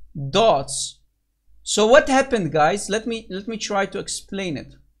have dots. So what happened, guys? Let me try to explain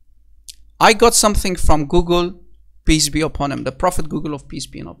it. I got something from Google, peace be upon him, the Prophet Google of peace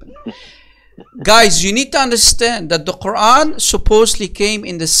be upon him. Guys, you need to understand that the Quran supposedly came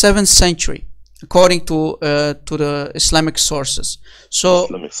in the 7th century, according to the Islamic sources. So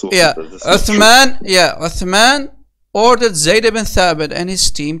Uthman ordered Zayd ibn Thabit and his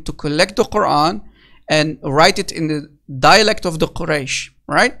team to collect the Quran and write it in the dialect of the Quraysh,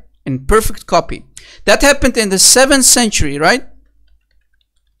 right? In perfect copy. That happened in the 7th century, right?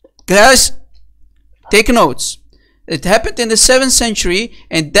 Guys, take notes. It happened in the 7th century,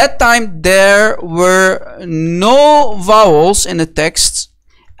 and that time there were no vowels in the text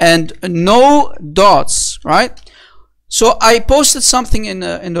and no dots, right? So I posted something in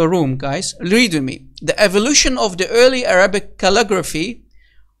the room, guys. Read with me. The evolution of the early Arabic calligraphy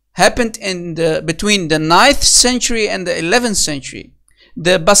happened between the 9th century and the 11th century.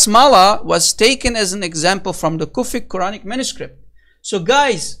 The Basmala was taken as an example from the Kufic Quranic manuscript. So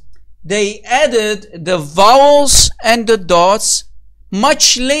guys, they added the vowels and the dots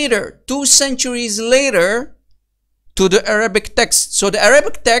much later, 2 centuries later, to the Arabic text. So the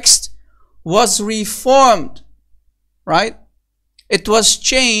Arabic text was reformed, right? It was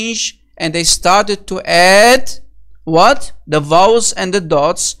changed, and they started to add what? The vowels and the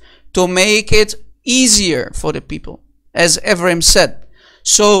dots to make it easier for the people, as Ephraim said.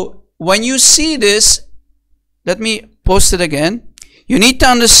 So when you see this, let me post it again. You need to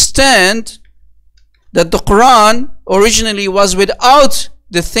understand that the Quran originally was without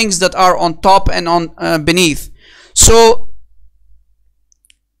the things that are on top and on beneath. So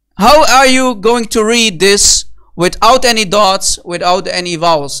how are you going to read this without any dots, without any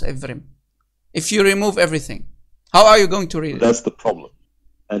vowels, Ephraim? If you remove everything, how are you going to read it? That's the problem,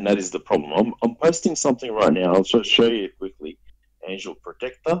 and that is the problem. I'm posting something right now. I'll just show you quickly. Angel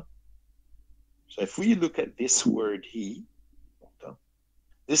Protector, So if we look at this word here,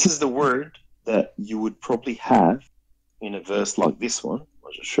 this is the word that you would probably have in a verse like this one.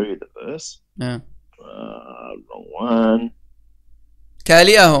 I'll just show you the verse. Yeah. Wrong one.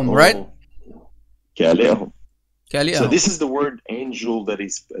 كالئهم, right? كالئهم. So كالئهم. this is the word angel that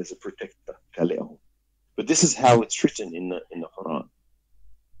is as a protector. كالئهم. But this is how it's written in the Quran.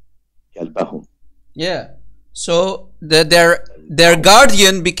 كلبهم. Yeah. So their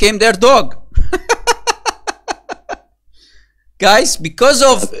guardian became their dog. Guys, because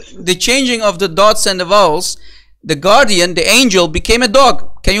of the changing of the dots and the vowels, the guardian, the angel, became a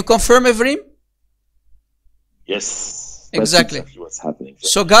dog. Can you confirm, Evrim? Yes. That's exactly what's happening.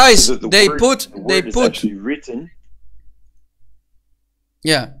 So guys, so they word, put actually written.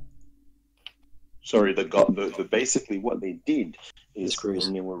 Yeah. Sorry, the basically what they did is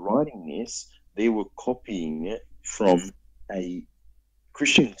when they were writing this, they were copying it from a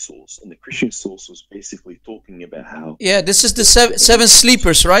Christian source, and the Christian source was basically talking about how. Yeah, this is the seven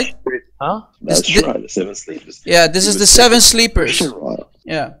sleepers, right? Huh? That's right, the seven sleepers. Yeah, this is the seven sleepers.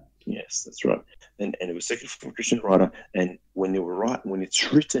 Yeah. Yes, that's right. And it was taken from a Christian writer, and when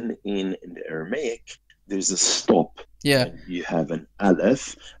it's written in the Aramaic, there's a stop. Yeah. And you have an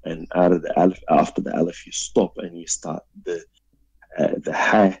aleph, and out of the aleph, after the aleph, you stop and you start the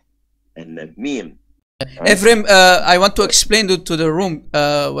ha and the mim. Right? Ephraim, I want to explain to the room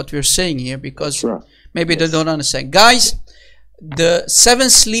what we're saying here, because maybe they don't understand. Guys, the seven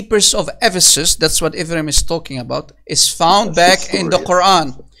sleepers of Ephesus, that's what Ephraim is talking about, is found back in the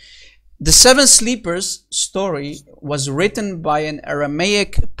Quran. The seven sleepers story was written by an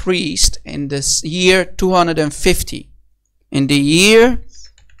Aramaic priest in this year 250. In the year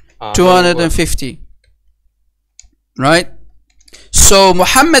 250. Right? So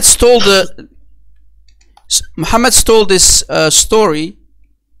Muhammad stole this story,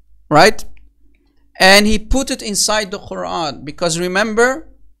 right? And he put it inside the Quran, because remember,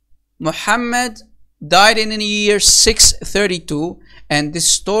 Muhammad died in the year 632, and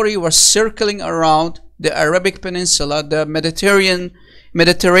this story was circling around the Arabic Peninsula, the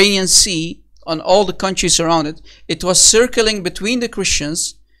Mediterranean Sea, on all the countries around it. It was circling between the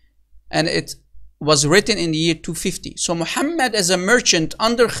Christians, and it was written in the year 250. So Muhammad, as a merchant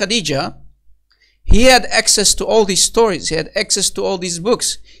under Khadija, he had access to all these stories. He had access to all these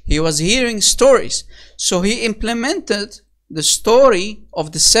books. He was hearing stories. So he implemented the story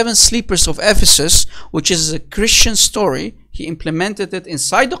of the seven sleepers of Ephesus, which is a Christian story. He implemented it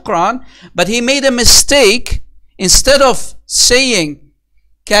inside the Quran, but he made a mistake. Instead of saying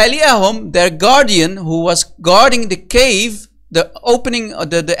Kaliyahum, their guardian, who was guarding the cave, the opening,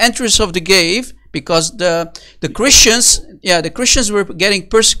 the entrance of the cave, because the Christians were getting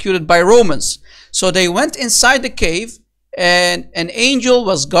persecuted by Romans. So they went inside the cave, and an angel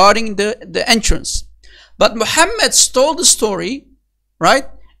was guarding the entrance. But Muhammad stole the story, right?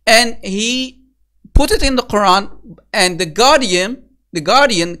 And he put it in the Quran, and the guardian,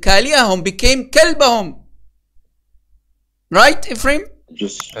 Kaliyahum, became Kalbahum. Right, Ephraim?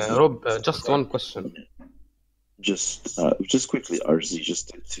 Rob, just one question. Just quickly, RZ,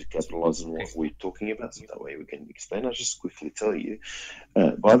 just to capitalize on what we're talking about, so that way we can explain. I'll just quickly tell you.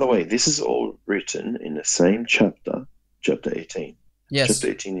 By the way, this is all written in the same chapter 18. Yes.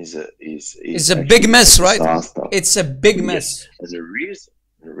 Chapter 18 is a big mess, right? Disaster. It's a big mess. As a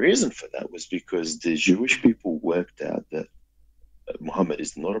reason for that was because the Jewish people worked out that Muhammad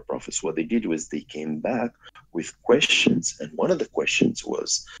is not a prophet. So what they did was they came back with questions, and one of the questions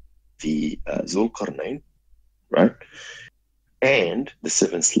was the Zulqarnain, right? And the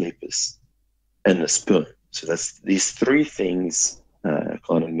seven sleepers and the sperm. So that's these three things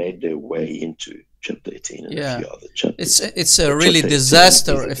kind of made their way into chapter 18 and a few other chapters. It's a really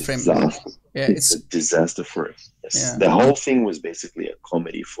disaster, Ephraim. Yeah, it's a disaster for it. Yes. Yeah. The whole thing was basically a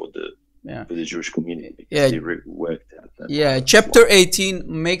comedy for the Jewish community, because they worked out that. Chapter 18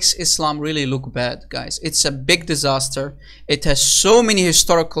 makes Islam really look bad, guys. It's a big disaster. It has so many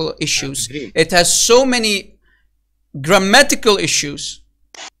historical issues. It has so many grammatical issues,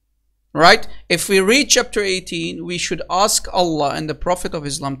 right? If we read chapter 18, we should ask Allah and the Prophet of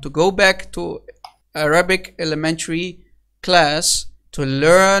Islam to go back to Arabic elementary class to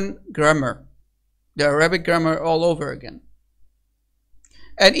learn grammar, the Arabic grammar all over again.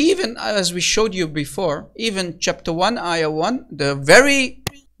 And even as we showed you before, even chapter 1, ayah 1, the very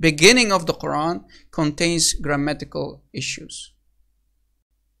beginning of the Quran contains grammatical issues.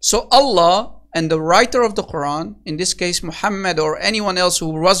 So Allah and the writer of the Quran, in this case Muhammad or anyone else who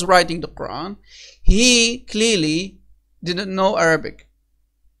was writing the Quran, he clearly didn't know Arabic.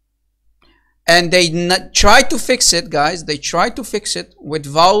 And they tried to fix it, guys. They tried to fix it with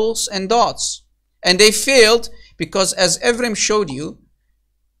vowels and dots. And they failed because, as Ephraim showed you,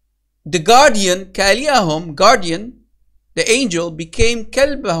 the guardian, Kaliyahum, guardian, the angel, became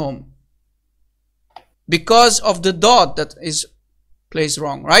Kalbahum because of the dot that is placed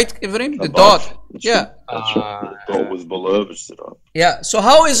wrong, right, Ephraim? The dot. Yeah. The dot was below the dot. Yeah. So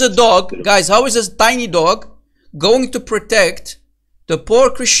how is a dog, guys, how is a tiny dog going to protect the poor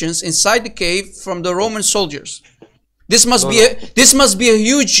Christians inside the cave from the Roman soldiers? This must be a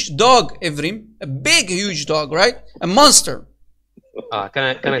huge dog, Ephraim. A big, huge dog, right? A monster.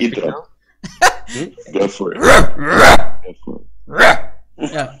 Can I speak now? Go for it.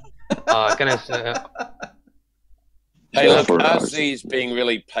 Yeah. Can I say, Hey, look, RZ is being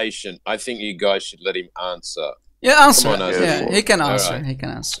really patient. I think you guys should let him answer. Yeah, answer. Come on, Yeah, he can answer. Right. He can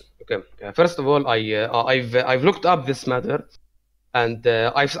answer. okay. First of all, I've looked up this matter, and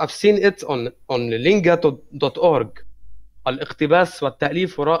I've seen it on linga.org. الاقتباس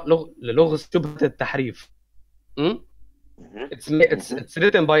والتأليف وراء لغز شبهة التحريف. It's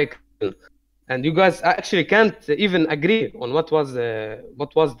written by, and you guys actually can't even agree on what was the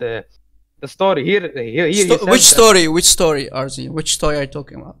story here. Which story? Which story, RZ? Which story are you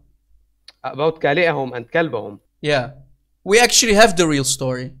talking about? About Kaliyahum and Kalbahum. Yeah, we actually have the real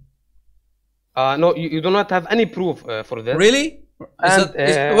story. No, you do not have any proof for that. Really? And,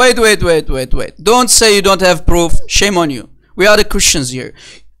 Wait. Don't say you don't have proof. Shame on you. We are the Christians here.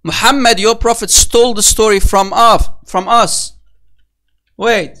 Muhammad, your prophet, stole the story from us.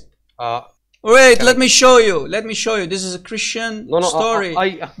 Wait. Let me show you. This is a Christian story.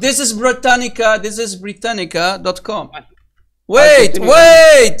 This is Britannica. This is Britannica.com. Wait.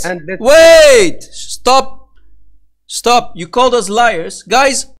 Stop. You called us liars.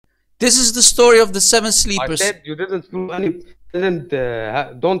 Guys, this is the story of the 7 sleepers. I said you didn't prove any.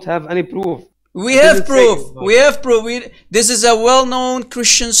 Don't have any proof. We have proof. This is a well-known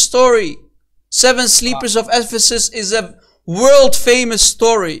Christian story. 7 sleepers of Ephesus is a world-famous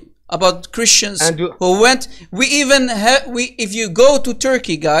story about Christians who went. If you go to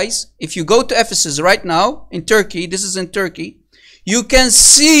Turkey, guys, if you go to Ephesus right now in Turkey, this is in Turkey, you can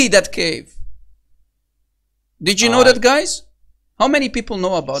see that cave. Did you know that, guys? How many people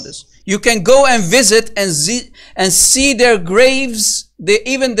know about this? You can go and visit and see their graves.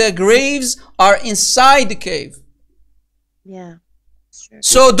 Even their graves are inside the cave. Yeah. Sure.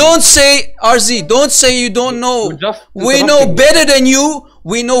 So don't say, RZ, don't say you don't know. We know better than you.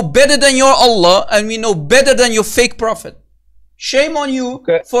 We know better than your Allah, and we know better than your fake prophet. Shame on you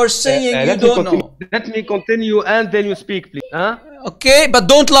for saying you don't know. Let me continue and then you speak, please. Okay, but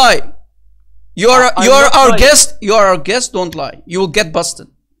don't lie. You're our guest. You are our guest. Don't lie. You will get busted.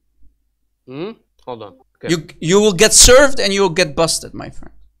 Hold on. Okay. You will get served and you will get busted, my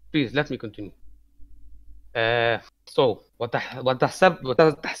friend. Please let me continue. So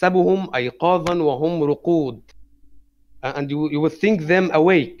وتحسبهم أيقاظا وهم رقود, and you would think them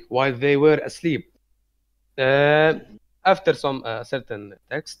awake while they were asleep. After some certain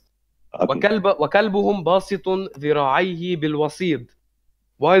text, وكلبهم باسط ذراعيه بالوصيد,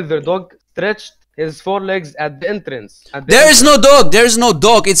 while their dog stretched his forelegs at the entrance. There is no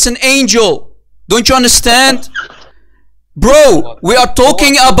dog. It's an angel. Don't you understand? Bro, we are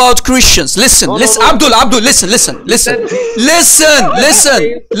talking about Christians. Listen, Abdul, listen,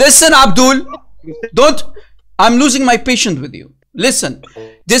 Abdul. I'm losing my patience with you. Listen,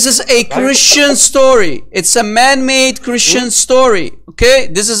 this is a Christian story. It's a man-made Christian story. Okay,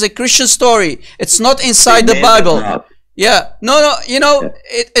 this is a Christian story. It's not inside the Bible. Yeah, no, you know,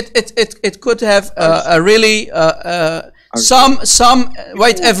 it could have a really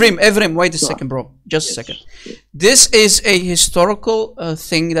wait, Evrim, wait a second, bro, just a second. This is a historical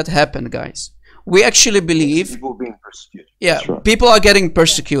thing that happened, guys. We actually believe people being persecuted. Yeah, people are getting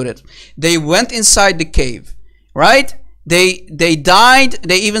persecuted. They went inside the cave, right? They died.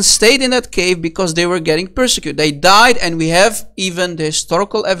 They even stayed in that cave because they were getting persecuted. They died, and we have even the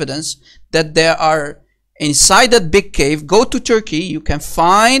historical evidence that there are inside that big cave. Go to Turkey, you can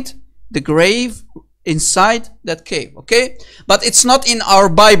find the grave inside that cave, okay? But it's not in our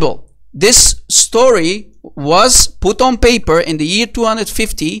Bible. This story was put on paper in the year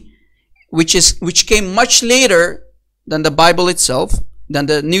 250, which came much later than the Bible itself, than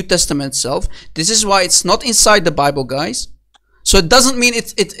the New Testament itself. This is why it's not inside the Bible, guys. So it doesn't mean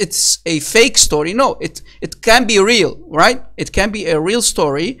it's a fake story. No, it can be real, right? It can be a real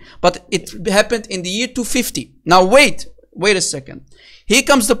story, but it happened in the year 250. Now wait a second. Here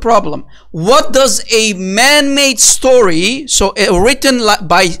comes the problem. What does a man-made story, so written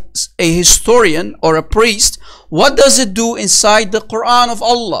by a historian or a priest, what does it do inside the Quran of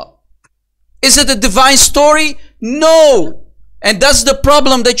Allah? Is it a divine story? No. And that's the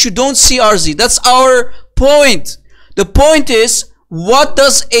problem that you don't see, RZ. That's our point. The point is, what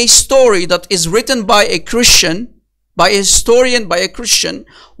does a story that is written by a Christian, by a historian, by a Christian,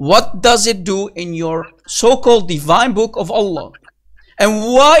 what does it do in your so-called divine book of Allah? And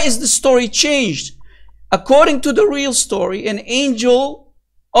why is the story changed? According to the real story, an angel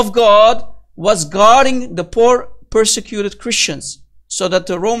of God was guarding the poor persecuted Christians so that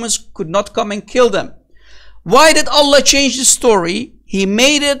the Romans could not come and kill them. Why did Allah change the story? He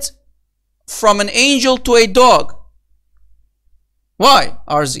made it from an angel to a dog. Why,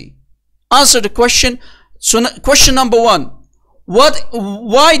 RZ? Answer the question. So question number one.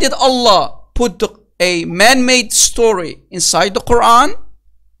 Why did Allah put a man-made story inside the Quran?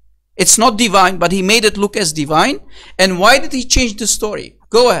 It's not divine, but He made it look as divine. And why did He change the story?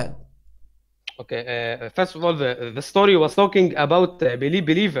 Go ahead. Okay, first of all, the story was talking about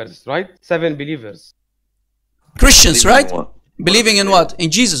believers, right? 7 believers. Christians, right? Believing in what? In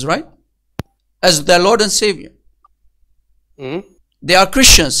Jesus, right? As their Lord and Savior. Mm-hmm. They are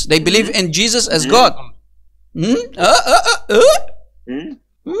Christians. They believe in Jesus as God.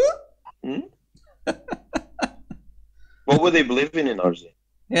 What were they believing in, RZ?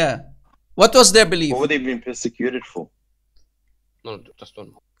 Yeah. What was their belief? What were they being persecuted for? No, just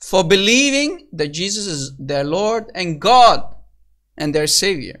one. For believing that Jesus is their Lord and God and their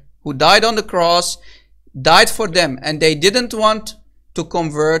Savior, who died on the cross, died for them, and they didn't want to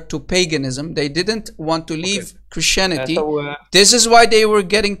convert to paganism. They didn't want to leave Christianity. This is why they were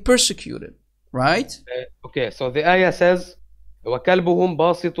getting persecuted, right? Okay, so the ayah says, وَكَلْبُهُمْ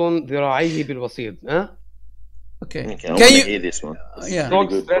بَاسِطٌ ذِرَاعَيْهِ بِالْوَصِيدِ. Okay, Can I want to you hear this one. Yeah. Really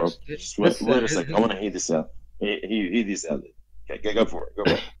good, bro. Just wait a second. I want to hear this out. Hear this out. Okay, go for it. Go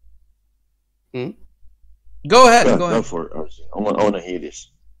for it. Go ahead. Go for it, RZ. I want to hear this.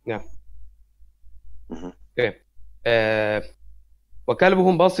 Yeah. Okay.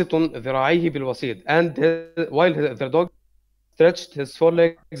 وكلبهم باسط ذراعيه بالوسيط, and while their dog stretched his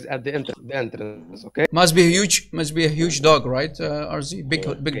forelegs at the entrance. Okay. Must be a huge dog, right? RZ,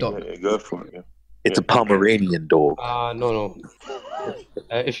 big dog. Go for it. Yeah. It's a Pomeranian dog. No.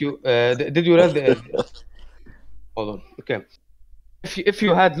 If you did you read the? Hold on. Okay. If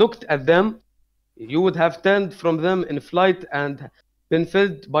you had looked at them, you would have turned from them in flight and been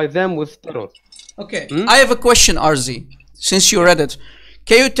filled by them with terror. Okay. I have a question, RZ. Since you read it,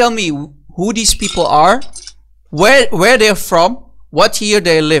 can you tell me who these people are, where they're from, what year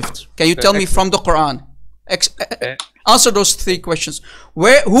they lived? Can you tell me from the Quran? Answer those 3 questions.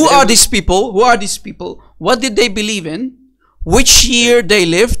 Who are these people? Who are these people? What did they believe in? Which year they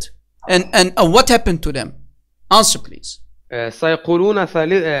lived? And what happened to them? Answer, please. سيقولون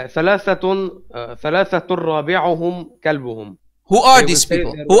ثلاثة رابعهم كلبهم. Who are these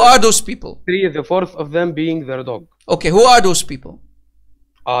people? Who are those people? 3, the 4th of them being their dog. Okay, who are those people?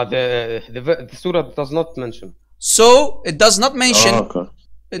 The surah does not mention. So it does not mention.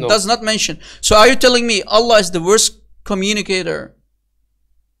 It does not mention. So are you telling me Allah is the worst communicator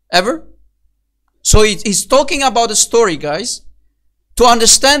ever? So he's talking about a story, guys. To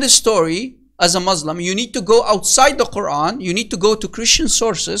understand the story as a Muslim, you need to go outside the Quran. You need to go to Christian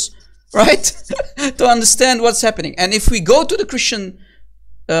sources, right? To understand what's happening. And if we go to the Christian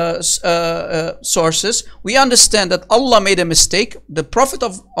sources, we understand that Allah made a mistake. The Prophet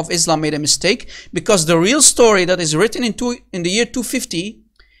of Islam made a mistake, because the real story that is written in the year 250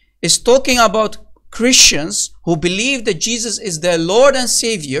 is talking about Christians who believe that Jesus is their Lord and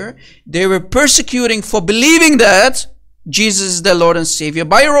Savior. They were persecuting for believing that Jesus is their Lord and Savior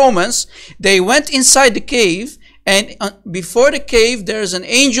by Romans. They went inside the cave, and before the cave there is an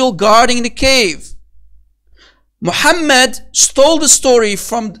angel guarding the cave. Muhammad stole the story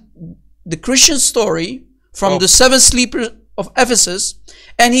from the Christian story, from the 7 sleepers of Ephesus,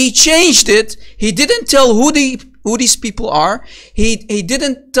 and he changed it. He didn't tell who these people are. He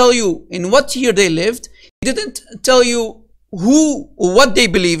didn't tell you in what year they lived. He didn't tell you who or what they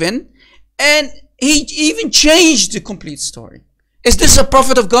believe in, and he even changed the complete story. Is this a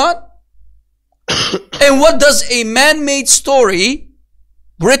prophet of God? And what does a man-made story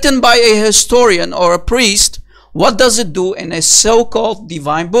written by a historian or a priest, what does it do in a so-called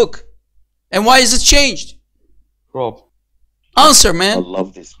divine book? And why is it changed? Rob, answer, man. I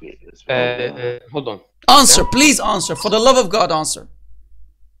love this video. Hold on. Answer, please answer. For the love of God, answer.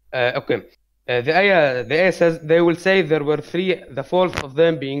 Okay. The ayah says they will say there were 3, the 4th of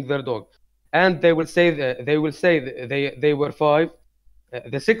them being their dog, and they will say they were 5.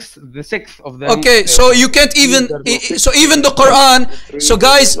 The sixth of them. Okay, so you can't even. So even the Quran. So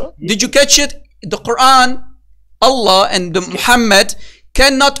guys, did you catch it? The Quran, Allah and the Muhammad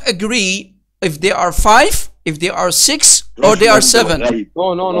cannot agree if they are 5 if they are 6 or they are 7.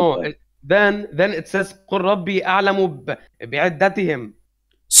 No. Then it says قل ربي أعلم بعدتهم.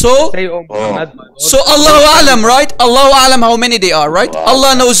 So Say, oh Muhammad, so Allahu A'lam, right? Allahu A'lam how many they are, right?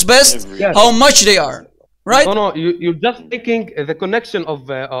 Allah knows best how much they are, right? No, you're just taking the connection of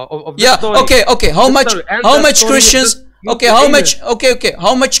the Yeah, story. okay. How much story Christians? Okay, how much? Okay.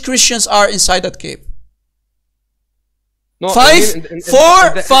 How much Christians are inside that cave? No, 5,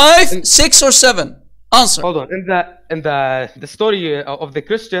 4, 5, 6, or 7? Answer. Hold on. In the story of the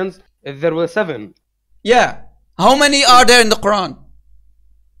Christians, there were 7. Yeah. How many are there in the Quran?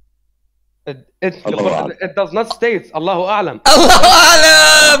 It does not state Allahu A'lam. Allahu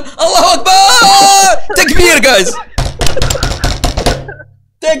A'lam! Allahu Akbar! Takbir, guys!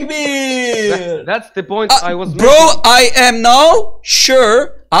 Takbir! That's the point I was making. Bro, I am now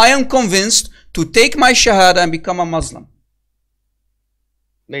sure, I am convinced to take my shahada and become a Muslim.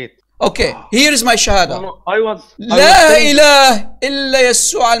 Mate. Okay, here is my shahada. No, I was لا إله إلا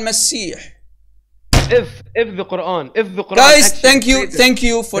يسوع المسيح. If the Quran guys, thank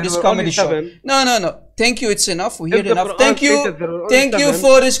you for this comedy show. No, thank you, it's enough, we hear enough. Thank you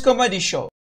for this comedy show.